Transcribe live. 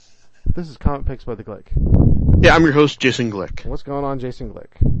This is Comic Picks by the Glick. Yeah, I'm your host, Jason Glick. What's going on, Jason Glick?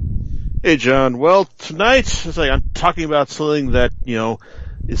 Hey, John. Well, tonight, I'm talking about something that,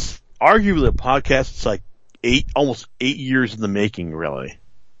 is arguably a podcast. It's like almost 8 years in the making, really.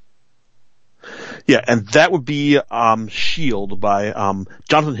 Yeah, and that would be, S.H.I.E.L.D. by,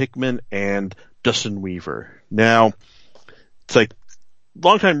 Jonathan Hickman and Dustin Weaver. Now, it's like,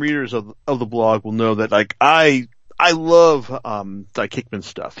 longtime readers of the blog will know that, I love, Hickman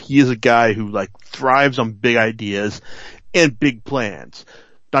stuff. He is a guy who, thrives on big ideas and big plans.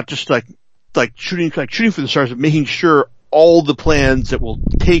 Not just shooting for the stars, but making sure all the plans that will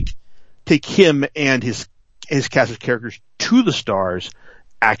take him and his cast of characters to the stars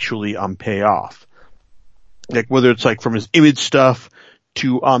actually, pay off. Whether it's from his Image stuff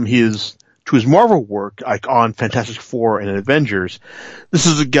to his Marvel work, on Fantastic Four and Avengers. This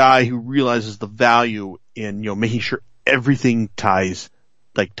is a guy who realizes the value in, making sure everything ties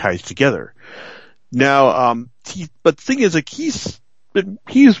together. Now, but the thing is, he's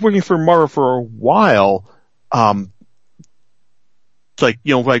working for Marvel for a while.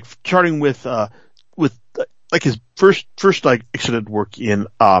 Starting with his first extended work in,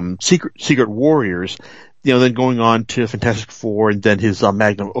 Secret Warriors, then going on to Fantastic Four and then his,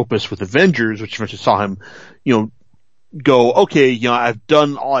 magnum opus with Avengers, which eventually saw him, go, okay, I've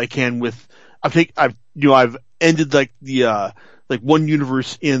done all I can I've ended the one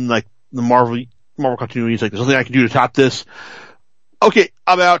universe in the Marvel continuities. There's nothing I can do to top this. Okay,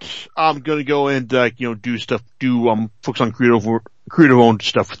 I'm gonna go and, do stuff, focus on creative owned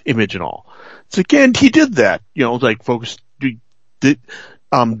stuff with Image and all. So again, he did that, focused,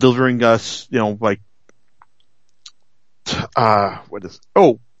 delivering us,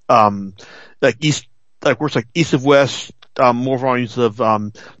 works like East of West, more volumes of,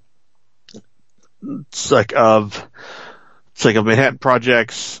 of Manhattan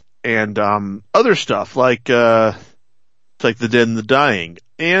Projects and, other stuff like The Dead and the Dying.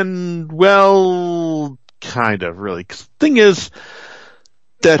 And, well, kind of, really. 'Cause the thing is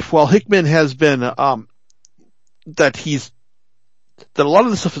that while Hickman has been, that a lot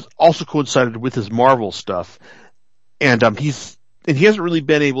of the stuff has also coincided with his Marvel stuff. And, he hasn't really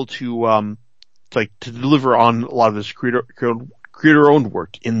been able to, to deliver on a lot of his creator-owned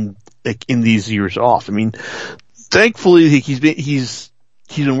work in these years off. I mean, thankfully, he's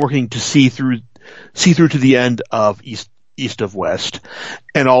been working to see through to the end of East of West.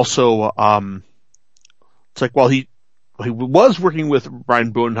 And also, while he was working with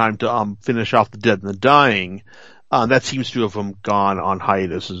Brian Bodenheim to, finish off The Dead and the Dying, that seems to have gone on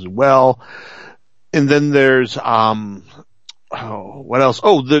hiatus as well. And then there's, what else?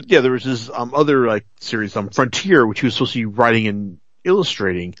 There was this, other, series, Frontier, which he was supposed to be writing and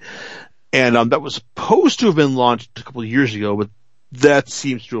illustrating. And, that was supposed to have been launched a couple of years ago, but that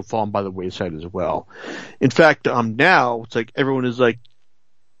seems to have fallen by the wayside as well. In fact, now, it's everyone is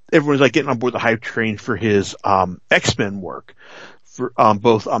getting on board the hype train for his, X-Men work. For,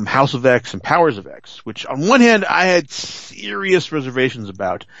 both, House of X and Powers of X, which on one hand I had serious reservations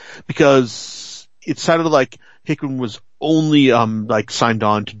about, because it sounded like Hickman was only, signed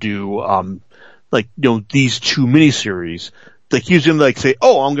on to do, these two miniseries. He was gonna, say,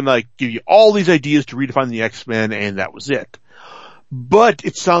 oh, I'm gonna, give you all these ideas to redefine the X-Men, and that was it. But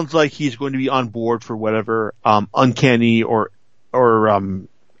it sounds like he's going to be on board for whatever, uncanny or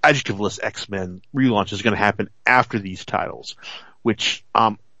adjectiveless X-Men relaunch is gonna happen after these titles, which,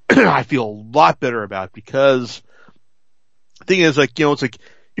 I feel a lot better about, because the thing is,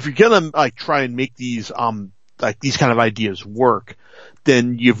 if you're gonna, try and make these, these kind of ideas work,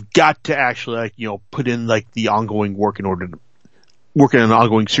 then you've got to actually, put in, the ongoing work in order to work in an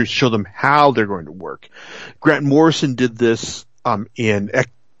ongoing series to show them how they're going to work. Grant Morrison did this, in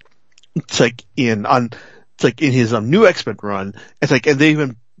his, new X-Men run.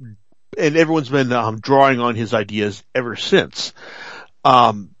 And everyone's been, drawing on his ideas ever since,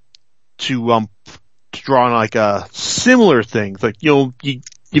 to draw on, a similar thing.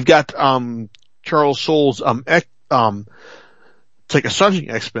 You've got, Charles Soule's, Astonishing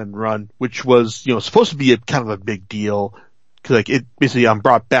X-Men run, which was, supposed to be kind of a big deal, cause it basically,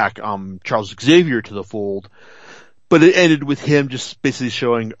 brought back, Charles Xavier to the fold, but it ended with him just basically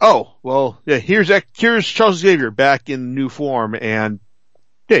showing, oh, well, yeah, here's Charles Xavier back in new form, and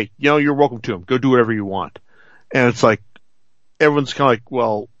hey, you're welcome to him. Go do whatever you want. And it's everyone's kind of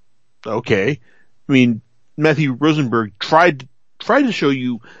well, okay. I mean, Matthew Rosenberg tried to show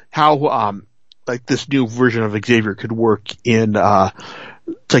you how, this new version of Xavier could work in,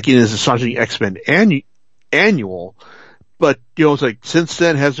 in his Astonishing X-Men annual. But, since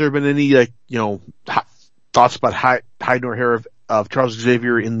then, has there been any, thoughts about hide nor hair of Charles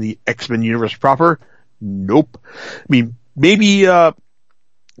Xavier in the X-Men universe proper? Nope. I mean, maybe,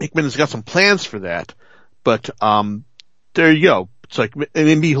 Hickman has got some plans for that, but, there you go. It's like,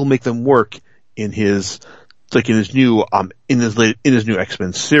 maybe he'll make them work in his new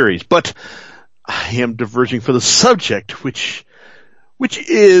X-Men series. But I am diverging for the subject, which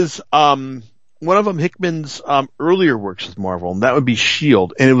is, one of Hickman's, earlier works with Marvel, and that would be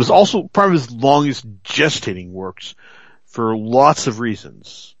S.H.I.E.L.D. And it was also part of his longest gestating works for lots of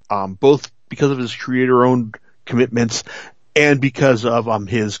reasons. Both because of his creator-owned commitments and because of,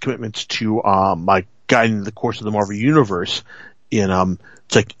 his commitments to, guiding the course of the Marvel Universe in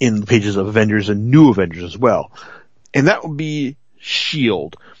the pages of Avengers and New Avengers as well. And that would be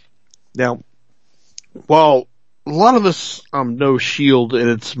S.H.I.E.L.D. Now, while a lot of us know S.H.I.E.L.D. and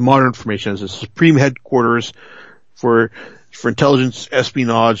its modern formation as a supreme headquarters for intelligence,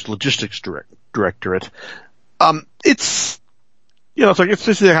 espionage, logistics directorate, it's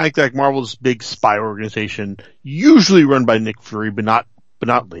basically like Marvel's big spy organization, usually run by Nick Fury, but not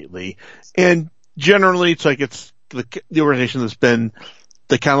lately. And generally, it's the organization that's been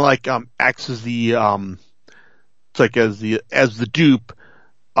that kind of acts as the as the dupe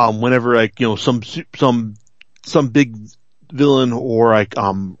whenever some big villain or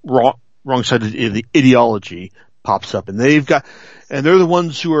wrong-sided ideology pops up, and they're the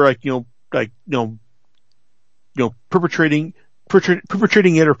ones who are perpetrating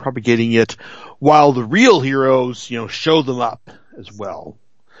it or propagating it, while the real heroes show them up as well.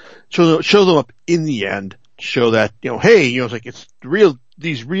 Show them up in the end. Show that hey, it's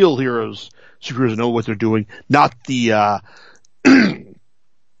these real superheroes know what they're doing, not the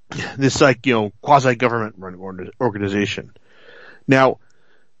this quasi-government run organization. Now,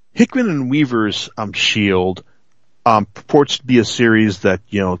 Hickman and Weaver's S.H.I.E.L.D. Purports to be a series that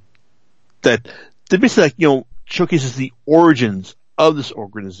that basically showcases the origins of this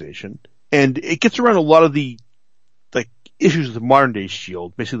organization, and it gets around a lot of the issues of the modern day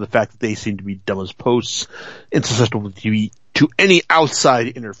S.H.I.E.L.D., basically the fact that they seem to be dumb as posts and susceptible to any outside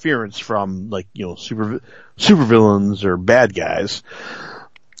interference from super villains or bad guys.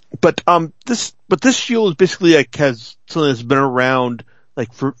 But this S.H.I.E.L.D. is basically has something that's been around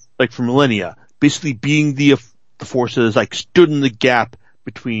for millennia, basically being the forces stood in the gap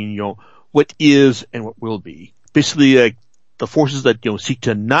between what is and what will be. Basically the forces that seek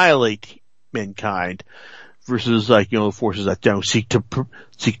to annihilate mankind versus forces that seek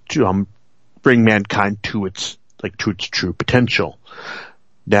to bring mankind to its true potential.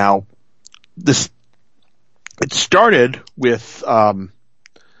 Now, it started with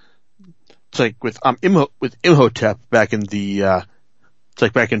with Imhotep back in the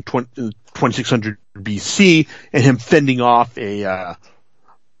back in 2600 BC, and him fending off a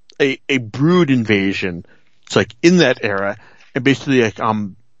brood invasion. It's in that era, and basically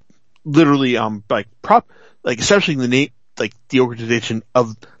literally establishing the name the organization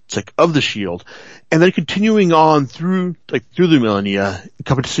of the S.H.I.E.L.D., and then continuing on through the millennia,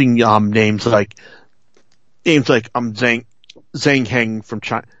 encompassing names like Zhang Heng from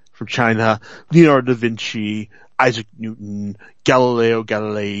China, Leonardo da Vinci, Isaac Newton, Galileo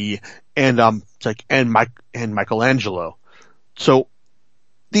Galilei, and Michelangelo. So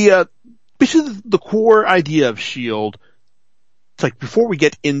basically the core idea of S.H.I.E.L.D., before we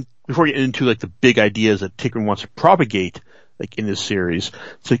get into the big ideas that Hickman wants to propagate in this series,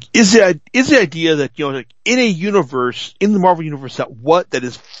 is the idea that in a universe, in the Marvel universe that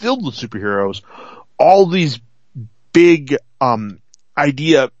is filled with superheroes, all these big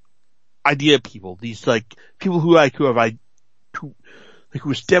idea people, these people who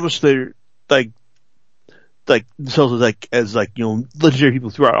establish their themselves as legendary people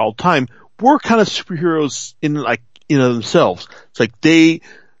throughout all time, were kind of superheroes in themselves. It's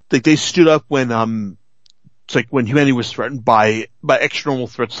they stood up when when humanity was threatened by external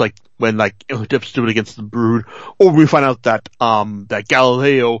threats, when Imhotep stood against the Brood, or we find out that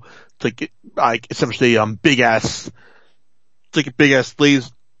Galileo established a big ass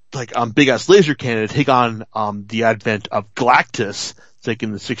laser cannon to take on the advent of Galactus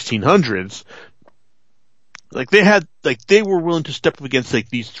in the 1600s. They were willing to step up against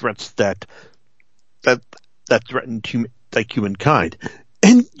these threats that threatened humankind.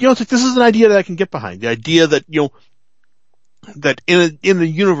 And this is an idea that I can get behind. The idea that that in the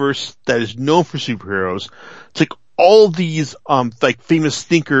universe that is known for superheroes, all these famous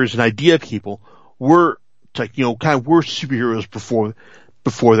thinkers and idea people were were superheroes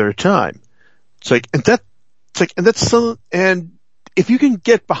before their time. And if you can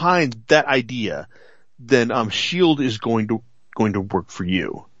get behind that idea, then S.H.I.E.L.D. is going to work for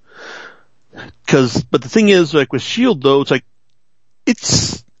you. But the thing is, with S.H.I.E.L.D. though,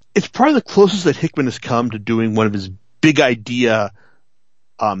 it's probably the closest that Hickman has come to doing one of his big idea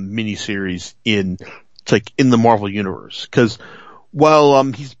miniseries in the Marvel universe. Because while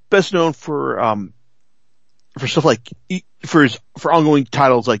he's best known for stuff like for ongoing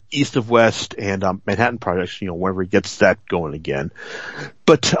titles like East of West and Manhattan Project, whenever he gets that going again,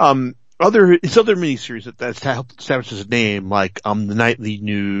 but his other miniseries that helped establish his name, like the Nightly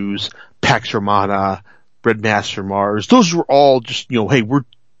News, Pax Romana, Red Mass for Mars, those were all just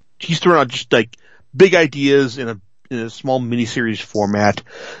he's throwing out just like big ideas in a small miniseries format.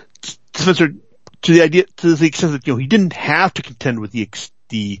 Spencer, to the extent that he didn't have to contend with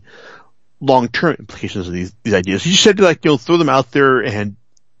the long-term implications of these ideas. He just said to throw them out there and,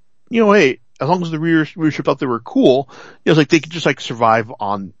 hey, as long as the readership out there were cool, it's like they could just survive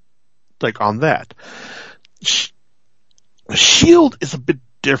on that. S.H.I.E.L.D. is a bit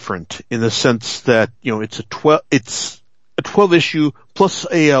different in the sense that, it's a 12 issue plus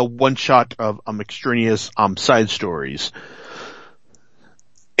a one shot of extraneous side stories.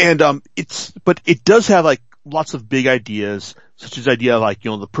 And but it does have lots of big ideas, such as the idea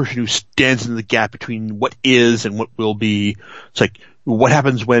the person who stands in the gap between what is and what will be. It's what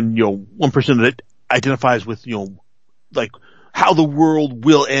happens when one person that identifies with how the world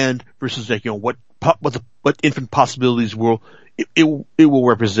will end versus what infinite possibilities it will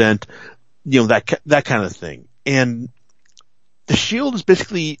represent, that kind of thing. And the S.H.I.E.L.D. is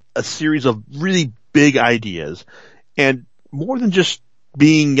basically a series of really big ideas, and more than just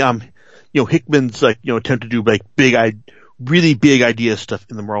being Hickman's attempt to do really big idea stuff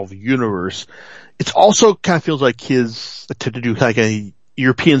in the Marvel universe. It's also kind of feels like his attempt to do a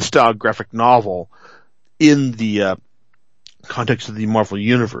European style graphic novel in the context of the Marvel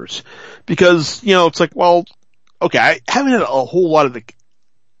universe, because it's okay, I haven't had a whole lot of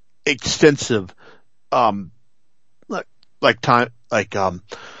extensive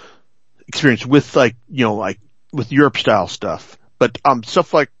experience with with Europe style stuff, but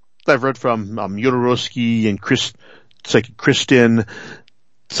stuff that I've read from Jodorowsky and Kristen,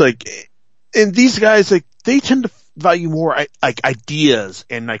 and these guys they tend to value more ideas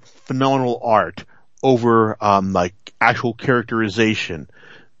and phenomenal art over actual characterization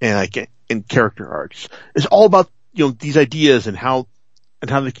and character arcs. It's all about these ideas and how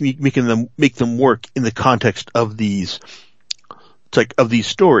they can make them work in the context of these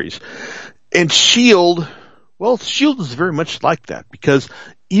stories. And S.H.I.E.L.D., S.H.I.E.L.D. is very much like that, because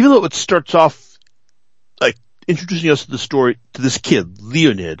even though it starts off introducing us to the story to this kid,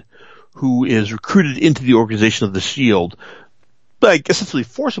 Leonid, who is recruited into the organization of the S.H.I.E.L.D., essentially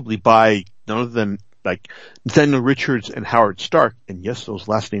forcibly by none other than Nathaniel Richards and Howard Stark, and yes, those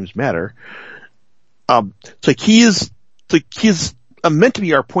last names matter. He is meant to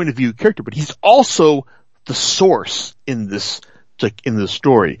be our point of view character, but he's also the source in this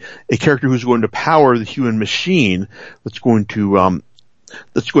story, a character who's going to power the human machine that's going to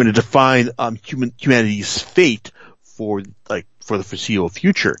define humanity's fate for the foreseeable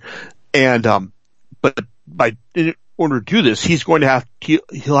future. And but in order to do this, he's going to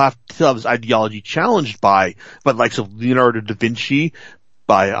he'll have his ideology challenged by the likes of Leonardo da Vinci,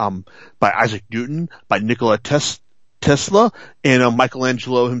 by Isaac Newton, by Nikola Tesla, and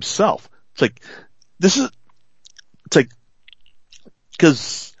Michelangelo himself. Because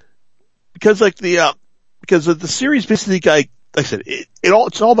the series basically, like I said,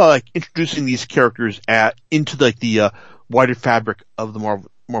 it's all about introducing these characters into the wider fabric of the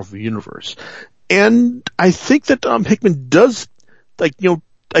Marvel universe. And I think that Hickman does, like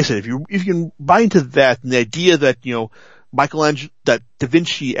I said, if you can buy into that, and the idea that Michelangelo, that Da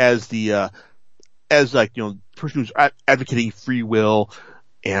Vinci as the person who's advocating free will,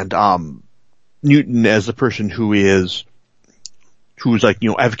 and Newton as the person who's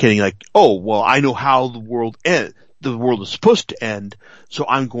advocating oh well, I know how the world is supposed to end, so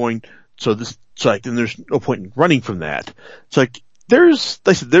then there's no point in running from that.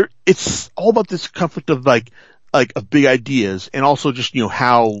 It's all about this conflict of of big ideas, and also just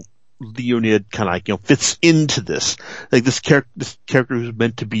how Leonid kind of fits into this, this character who's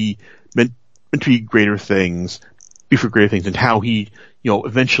meant to be greater things, be for greater things, and how he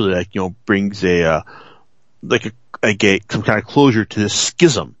eventually brings some kind of closure to this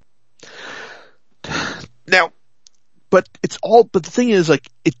schism. Now, but the thing is,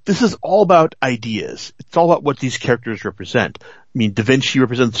 this is all about ideas. It's all about what these characters represent. I mean, Da Vinci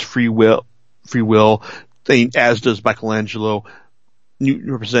represents free will, as does Michelangelo.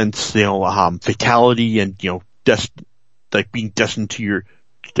 Newton represents, fatality and, being destined to your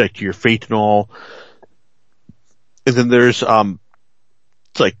fate and all. And then there's,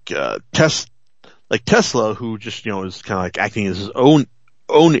 like Tesla, who just, is kind of like acting as his own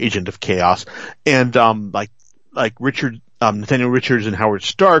agent of chaos, and, like Nathaniel Richards and Howard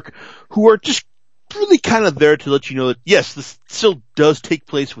Stark, who are just really kind of there to let you know that, yes, this still does take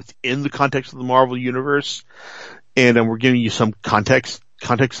place within the context of the Marvel Universe, and we're giving you some context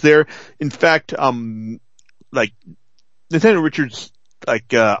there. In fact, like, Nathaniel Richards,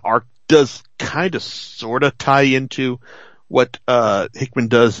 like, arc does kind of sort of tie into what, Hickman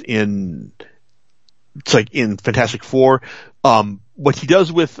does in Fantastic Four. What he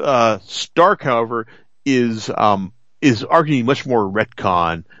does with, Stark, however, is arguing much more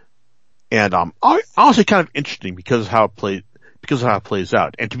retcon, and, honestly kind of interesting because of how it plays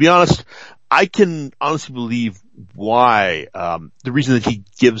out. And to be honest, I can honestly believe why, the reason that he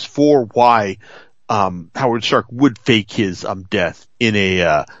gives for why, Howard Stark would fake his, death in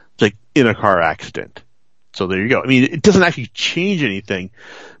a car accident. So there you go. I mean, it doesn't actually change anything,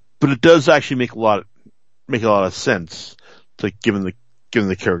 but it does actually make a lot of sense, like, given the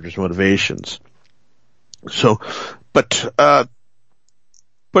character's motivations. So, but I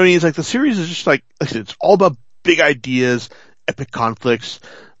mean, it's like the series is just like I said, it's all about big ideas, epic conflicts,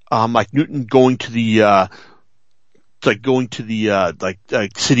 like Newton going to the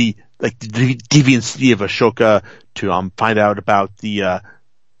city, like the deviant city of Ashoka to, find out about find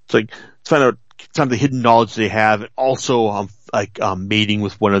out some of the hidden knowledge they have, and also, mating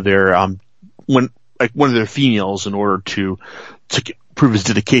with one of their females in order to prove his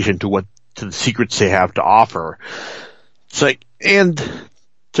dedication to the secrets they have to offer. And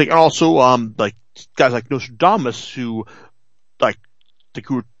also, guys like Nostradamus who have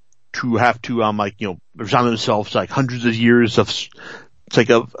to, resign themselves hundreds of years of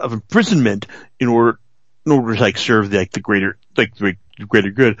imprisonment in order to serve the greater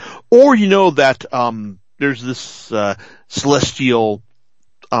good. Or that there's this celestial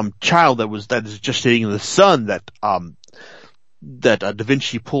child that is gestating in the sun that Da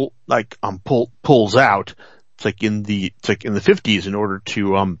Vinci pulls out. It's in the 50s in order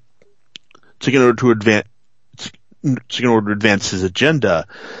to advance his agenda.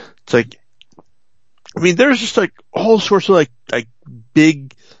 I mean, there's just all sorts of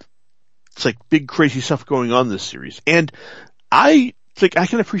big crazy stuff going on in this series, and I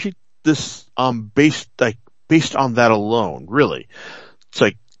can appreciate this based on that alone. Really, it's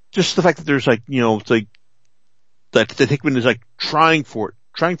just the fact that there's that Hickman is trying for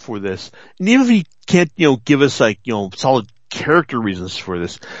this, and even if he can't give us solid character reasons for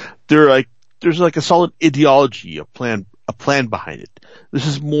this, there's a solid ideology, a plan behind it. This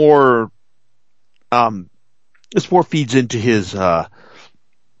is more feeds into his his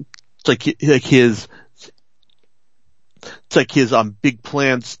big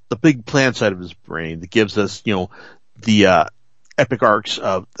plans, the big plan side of his brain that gives us the epic arcs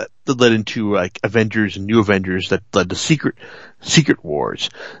that led into Avengers and New Avengers that led to Secret Wars,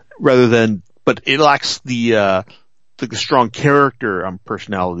 but it lacks the strong character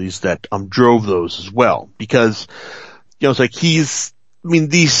personalities that drove those as well, because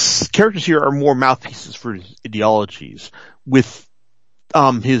these characters here are more mouthpieces for his ideologies. With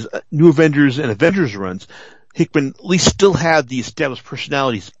his New Avengers and Avengers runs, Hickman at least still had the established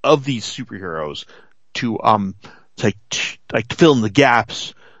personalities of these superheroes to fill in the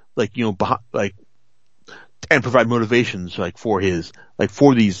gaps, and provide motivations for these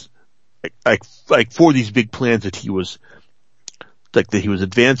big plans that he was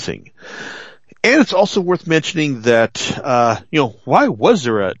advancing. And it's also worth mentioning that why was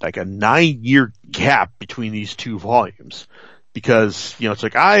there a 9-year gap between these two volumes? Because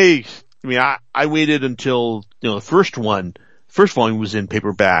I waited until the first volume was in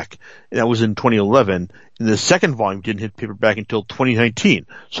paperback, and that was in 2011, and the second volume didn't hit paperback until 2019.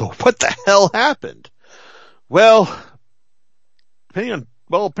 So what the hell happened? Well,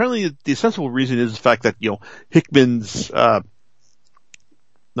 apparently the sensible reason is the fact that Hickman's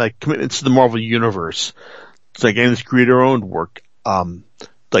commitments to the Marvel Universe, and his creator-owned work, took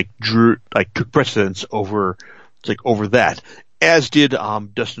precedence over that, as did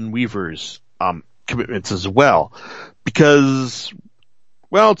Dustin Weaver's commitments as well, because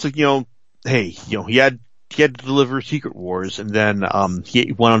he had to deliver Secret Wars, and then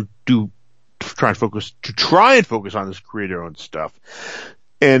he wanted to try and focus on his creator-owned stuff,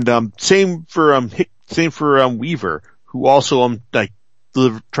 and same for Weaver, who also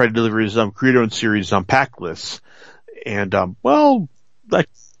tried to deliver his creator-owned series Packless, and that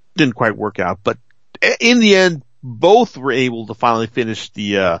didn't quite work out. But in the end, both were able to finally finish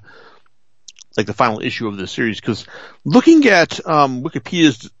the final issue of the series. Because looking at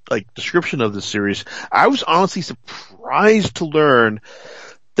Wikipedia's description of the series, I was honestly surprised to learn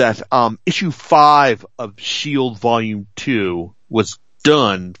that issue 5 of Shield Volume 2 was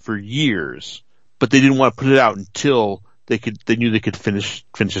done for years, but they didn't want to put it out until they knew they could finish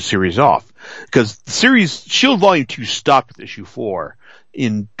the series off. Because the series Shield Volume 2 stopped with issue 4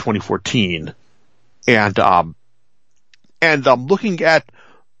 in 2014. And looking at,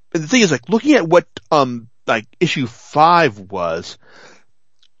 and the thing is, like, looking at what like issue 5 was,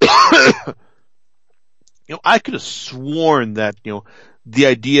 I could have sworn that, the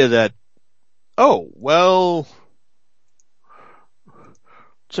idea that, oh, well,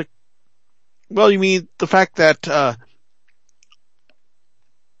 it's like, well, you mean the fact that,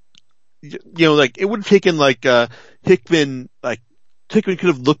 like, it would have taken, like, Hickman could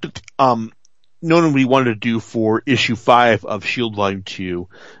have looked at, known what he wanted to do for issue 5 of Shield Volume 2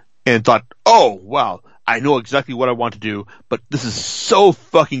 and thought, oh, wow, I know exactly what I want to do, but this is so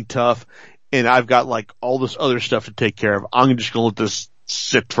fucking tough, and I've got, like, all this other stuff to take care of. I'm just gonna let this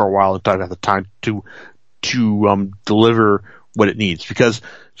sit for a while until I have the time to deliver what it needs. Because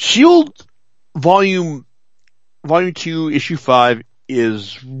Shield Volume 2, issue 5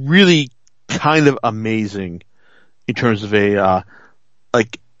 is really kind of amazing in terms of a,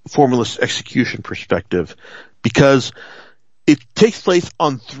 formulist execution perspective, because it takes place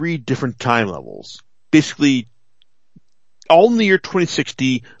on 3 different time levels. Basically, all in the year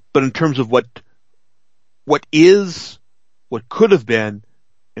 2060, but in terms of what is, what could have been,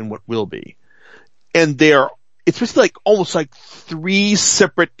 and what will be. And it's basically like almost like 3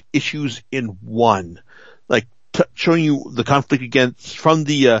 separate issues in one, like showing you the conflict against from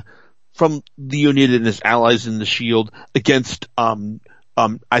the Leonid and his allies in the Shield against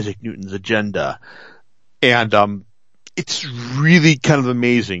Isaac Newton's agenda. And it's really kind of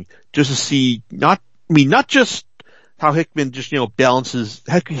amazing just to see not just how Hickman just, balances,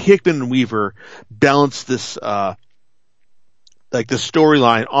 Hickman and Weaver balance this, this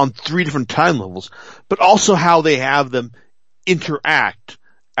storyline on 3 different time levels, but also how they have them interact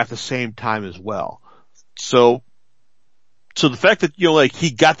at the same time as well. So the fact that,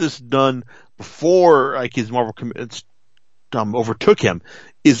 he got this done before, his Marvel commitments, overtook him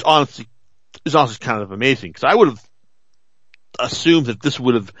is honestly kind of amazing. Cause I would have assumed that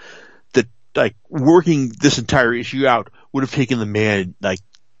working this entire issue out would have taken the man, like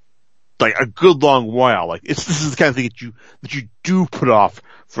a good long while. This is the kind of thing that you do put off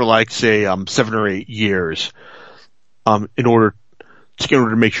for, say, 7 or 8 years, in order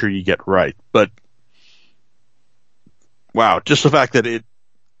to make sure you get right. But, wow, just the fact that it's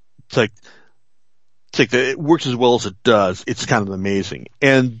like that it works as well as it does, it's kind of amazing.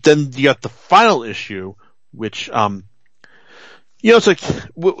 And then you got the final issue, which, it's like,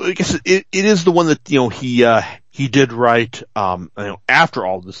 I guess it is the one that, he did right, after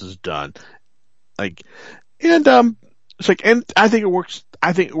all this is done. And I think it works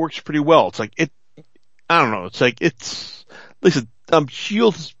pretty well. It's like, I don't know, it's like,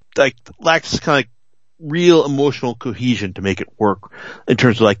 Shield, lacks kind of real emotional cohesion to make it work in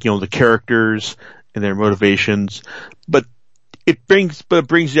terms of the characters and their motivations, but it brings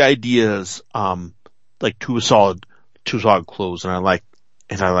the ideas, to a solid close, and I like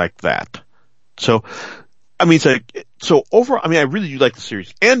that. So, I really do like the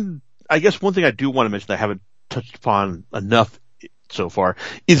series. And I guess one thing I do want to mention that I haven't touched upon enough so far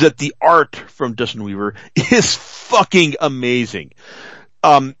is that the art from Dustin Weaver is fucking amazing.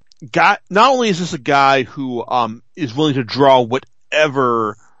 Not only is this a guy who, is willing to draw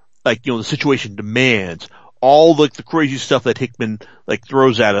whatever, the situation demands, all the crazy stuff that Hickman,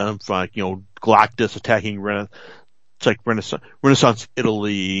 throws at him, Galactus attacking Renaissance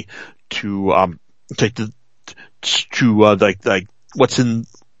Italy to what's in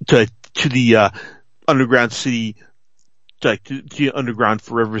to the underground city, to the underground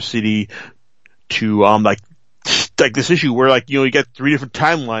Forever City, to this issue where you get 3 different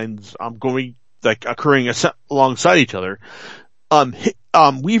timelines going occurring alongside each other.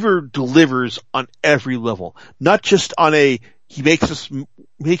 Weaver delivers on every level, not just on he makes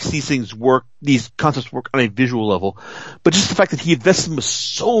these things work, these concepts work on a visual level, but just the fact that he invests them with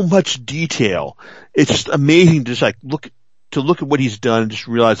so much detail. It's just amazing to look at what he's done and just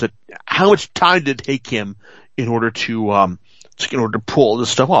realize that how much time did it take him in order to pull this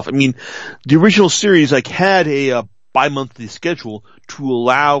stuff off. I mean, the original series had a bi-monthly schedule to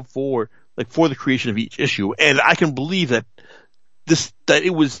allow for the creation of each issue, and I can believe that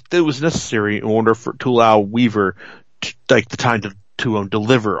it was necessary in order to allow Weaver the time to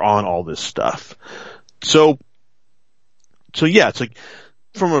deliver on all this stuff. So yeah, it's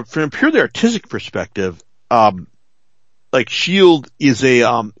from a purely artistic perspective, Shield is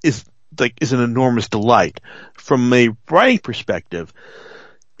an enormous delight. From a writing perspective,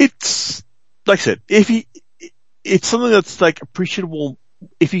 it's, like I said, it's something that's like appreciable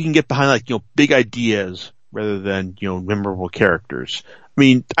if you can get behind like, big ideas rather than, memorable characters. I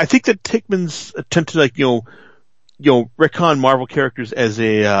mean, I think that Hickman's attempt to like, retcon Marvel characters as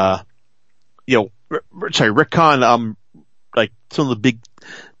a, retcon, like some of the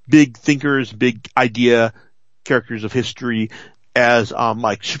big thinkers, big idea characters of history as,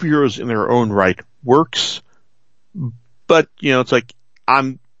 like superheroes in their own right works. But, it's like,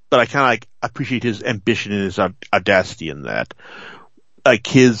 but I kind of like appreciate his ambition and his audacity in that. Like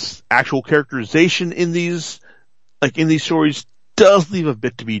his actual characterization in these stories does leave a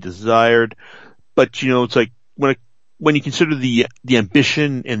bit to be desired. But, it's like when you consider the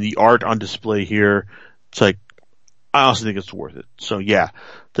ambition and the art on display here, it's like, I also think it's worth it. So yeah,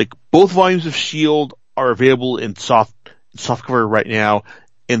 it's like both volumes of S.H.I.E.L.D. are available in softcover right now,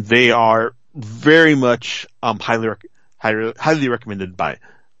 and they are very much, highly recommended by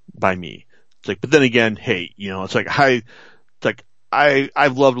me. It's like, but then again, hey,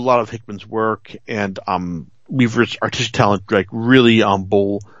 I've loved a lot of Hickman's work, and, Weaver's artistic talent, like, really,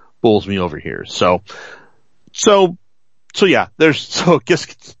 bowls me over here. So yeah, I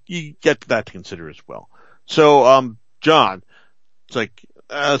guess you get that to consider as well. So, John, it's like,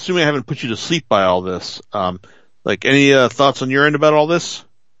 assuming I haven't put you to sleep by all this, like, any, thoughts on your end about all this?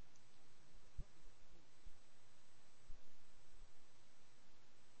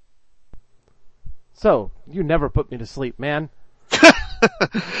 So, you never put me to sleep, man.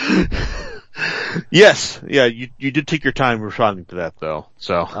 Yes, yeah, you did take your time responding to that though,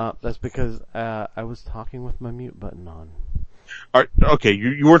 so. That's because, I was talking with my mute button on. Okay,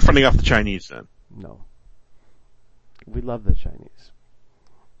 you weren't fronting off the Chinese then. No. We love the Chinese.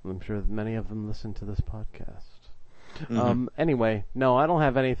 I'm sure that many of them listen to this podcast. Mm-hmm. Anyway, no, I don't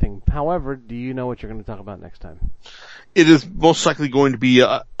have anything. However, do you know what you're going to talk about next time? It is most likely going to be,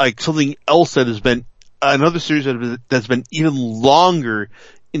 like something else that has been, another series that's been even longer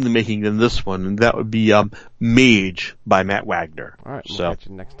in the making than this one, and that would be, Mage by Matt Wagner. Alright, we'll catch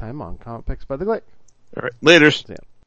you next time on Comic Picks by the Glick. Alright, laters. See ya.